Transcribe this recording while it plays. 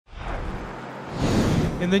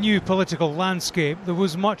In the new political landscape, there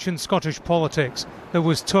was much in Scottish politics that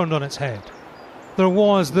was turned on its head. There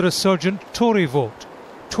was the resurgent Tory vote,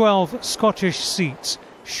 12 Scottish seats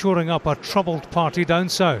shoring up a troubled party down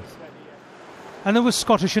south. And there was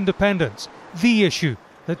Scottish independence, the issue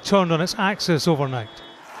that turned on its axis overnight.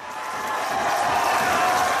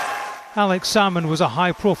 Alex Salmond was a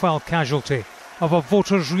high-profile casualty of a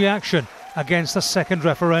voters' reaction against a second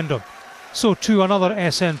referendum. So too another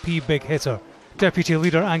SNP big hitter, Deputy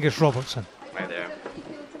Leader Angus Robertson. Right there.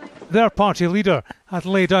 Their party leader had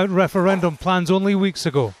laid out referendum plans only weeks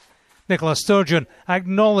ago. Nicola Sturgeon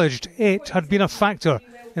acknowledged it had been a factor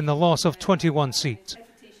in the loss of 21 seats.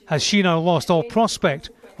 Has she now lost all prospect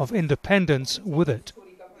of independence with it?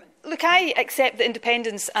 Look, I accept that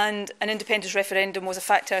independence and an independence referendum was a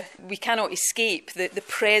factor. We cannot escape the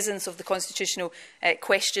presence of the constitutional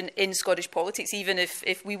question in Scottish politics, even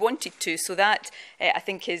if we wanted to. So that, I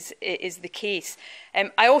think, is the case.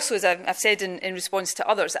 I also, as I've said in response to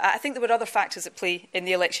others, I think there were other factors at play in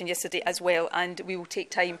the election yesterday as well, and we will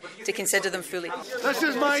take time to consider them fully. This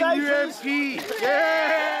is my new MP!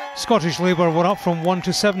 Yeah! Scottish Labour were up from 1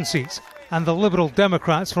 to 7 seats, and the Liberal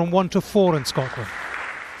Democrats from 1 to 4 in Scotland.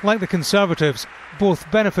 Like the Conservatives, both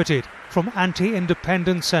benefited from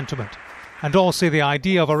anti-independence sentiment, and all say the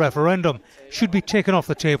idea of a referendum should be taken off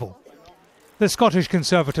the table. The Scottish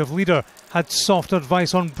Conservative leader had soft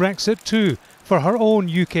advice on Brexit too for her own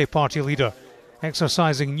UK party leader,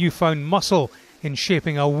 exercising newfound muscle in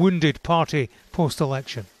shaping a wounded party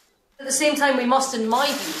post-election. At the same time, we must, in my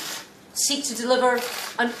view, seek to deliver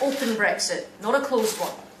an open Brexit, not a closed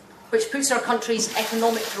one, which puts our country's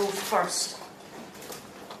economic growth first.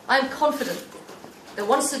 I am confident that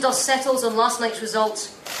once the dust settles on last night's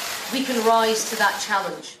results, we can rise to that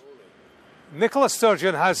challenge. Nicola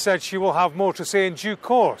Sturgeon has said she will have more to say in due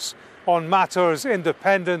course on matters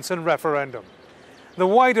independence and referendum. The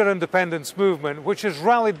wider independence movement, which has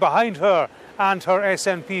rallied behind her and her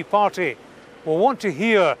SNP party, will want to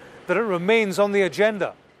hear that it remains on the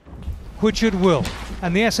agenda. Which it will,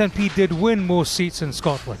 and the SNP did win most seats in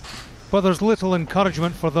Scotland. But there's little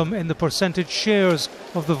encouragement for them in the percentage shares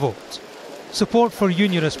of the vote. Support for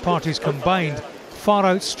unionist parties combined far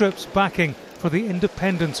outstrips backing for the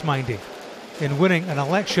independence-minded. In winning an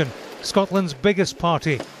election, Scotland's biggest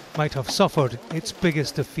party might have suffered its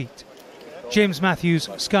biggest defeat. James Matthews,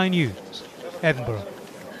 Sky News, Edinburgh.